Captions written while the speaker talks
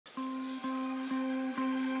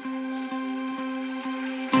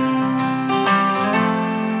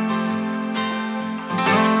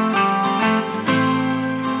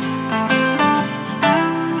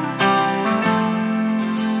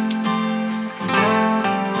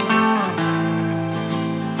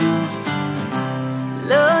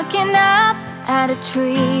at a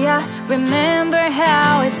tree. I remember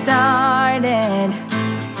how it started.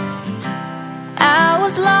 I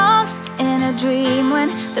was lost in a dream when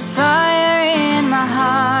the fire in my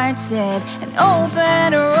heart said an open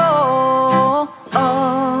rose.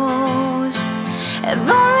 I've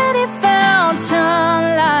already found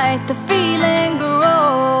sunlight, the feeling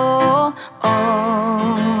grows,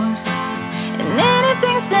 and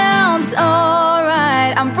anything sounds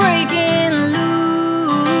alright. I'm breaking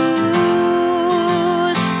loose,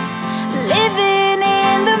 living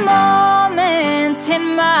in the moment in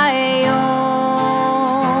my own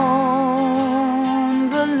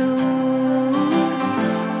balloon.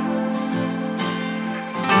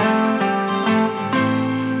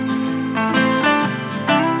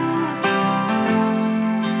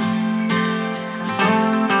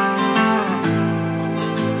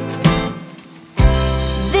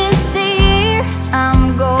 This year I'm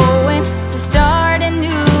going to start a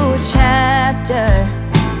new chapter.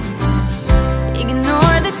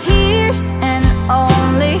 Ignore the tears and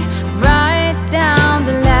only write down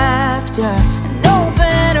the laughter. An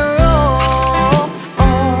open rose.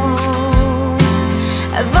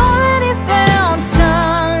 I've already found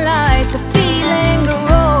sunlight, the feeling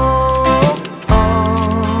grows,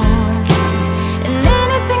 and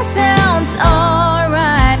anything sounds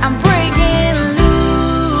alright. I'm breaking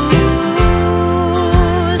loose,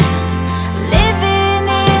 living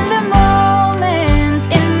in the moment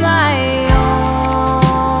in my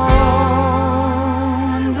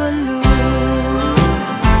own balloon.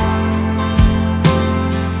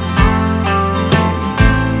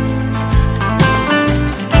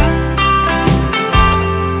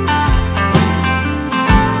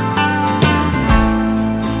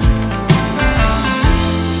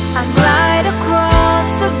 I glide across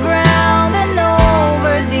the ground and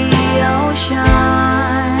over the ocean,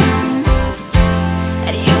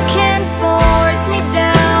 and you can't force me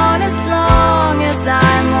down as long as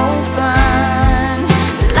I'm open,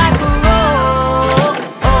 like a rose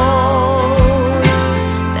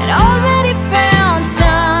that already found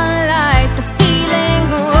sunlight, the feeling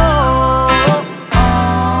grows,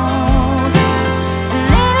 and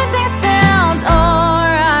anything sounds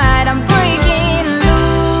alright. I'm breaking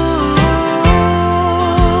loose,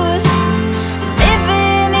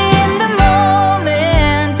 living in the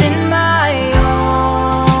moment in my own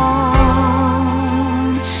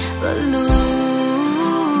balloon.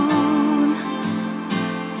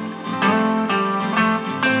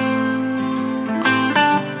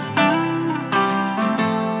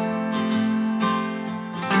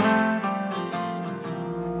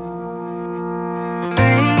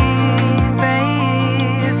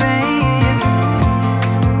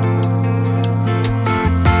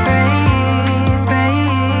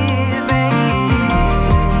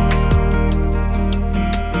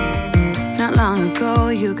 Not long ago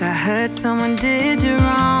you got hurt, someone did you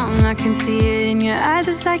wrong. I can see it in your eyes,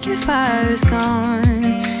 it's like your fire is gone.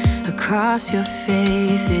 Across your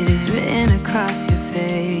face, it is written across your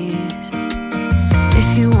face.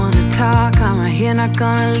 If you wanna talk, I'm right here, not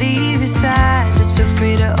gonna leave your side. Just feel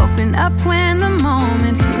free to open up when the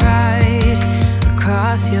moment's right.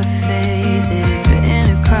 Across your face, it is written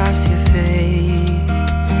across your face.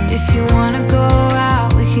 If you wanna go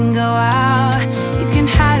out, we can go out. You can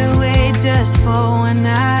hide away just for one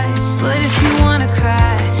night. But if you wanna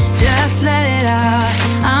cry, just let it out.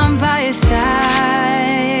 I'm by your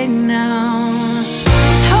side now.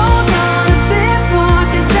 Just hold on a bit more,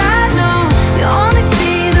 'cause I know you only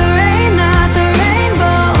see the rain, not the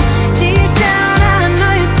rainbow. Deep down I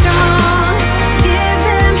know you're strong. Give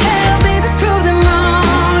them hell, baby, prove them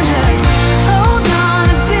wrong. Just hold on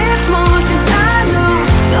a bit more, 'cause I know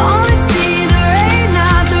you only see the rain,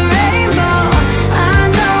 not the rainbow. I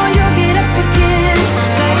know you'll get up again.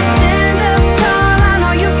 Better stand up tall, I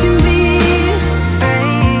know you can be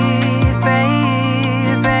brave,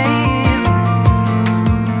 brave, brave.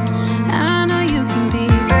 I know you can be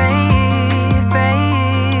brave,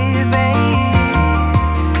 brave, brave.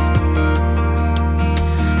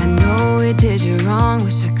 I know it did you wrong,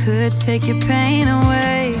 wish I could take your pain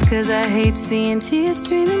away. 'Cause I hate seeing tears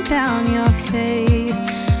streaming down your face.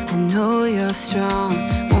 I know you're strong,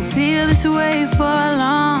 won't feel this way for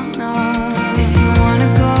long, no. If you wanna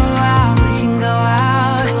go out, we can go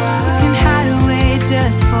out. You can hide away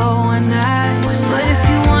just for one night. But if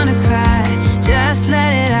you wanna cry, just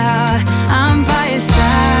let it out. I'm by your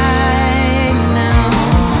side now.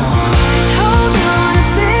 Just hold on a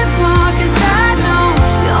bit more, 'cause I know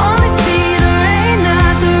you only see the rain,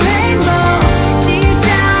 not the rainbow. Deep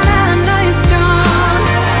down I know you're strong.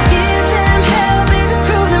 Give them hell, baby,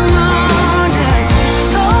 prove them wrong. Just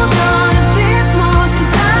hold on a bit more,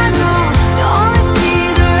 'cause I know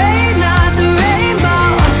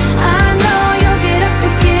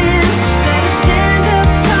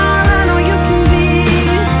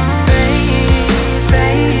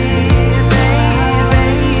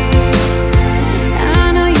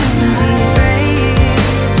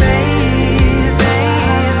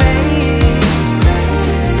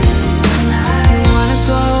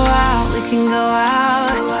can go out.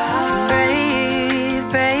 Brave,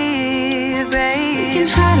 brave, brave. We can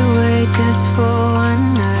hide away just for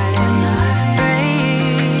one night.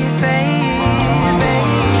 Brave, brave,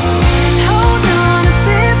 brave. Just hold on a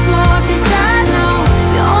bit more, 'cause I know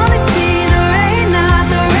you only see the rain, not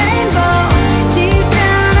the rainbow. Deep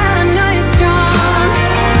down I know you're strong.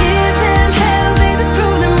 Give them hell, baby,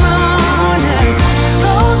 prove them wrong. Just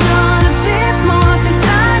hold on a bit more, 'cause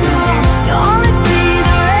I know you only see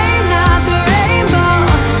the rain, not the rainbow.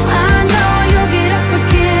 I know you'll get up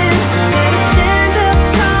again. Better stand up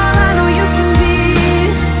tall, I know you can be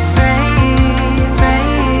brave,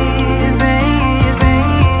 brave, brave,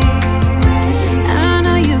 brave. I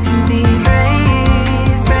know you can be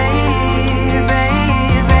brave, brave,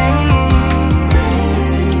 brave, brave.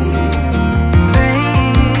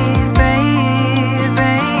 Brave, brave,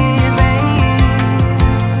 brave, brave.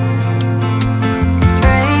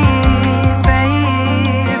 Brave,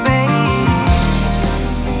 brave, brave.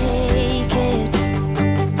 Make it.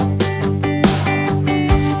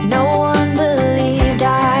 No one believed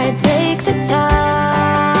I'd take the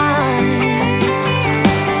time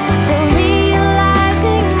for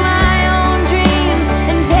realizing my own dreams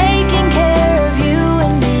and taking care of you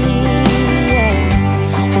and me.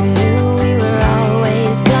 I knew we were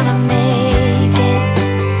always gonna make it.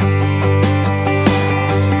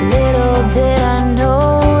 Little did I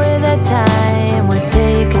know that time would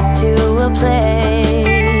take us to a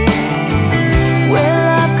place where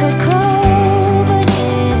love could grow, but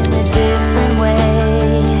in a different way.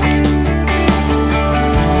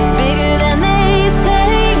 Bigger than they'd say.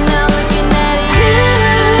 Now looking at you,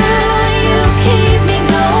 you keep me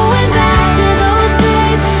going back to those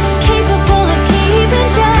days, capable of keeping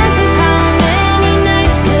track of how many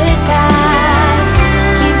nights could pass.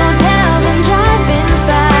 Cheap hotels and driving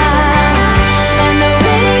fast, and the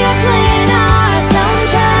radio playing our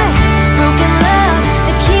soundtrack. Broken love,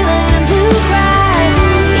 tequila and bluegrass.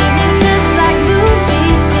 Evenings just like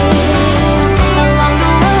movie scenes along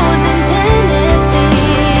the roads in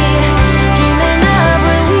Tennessee. Dreaming of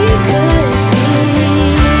what we could be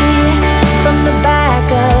from the back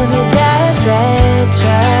of your dad's red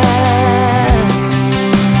truck.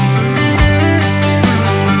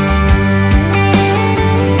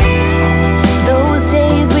 Those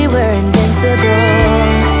days we were invincible.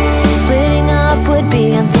 Splitting up would be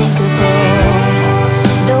unthinkable.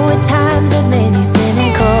 Though at times it made me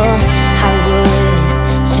cynical, I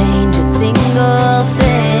wouldn't change a single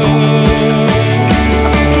thing.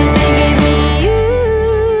 'Cause you gave me you,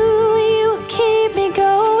 you keep me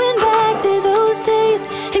going back to those days,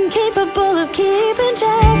 incapable of keeping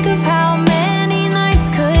track of how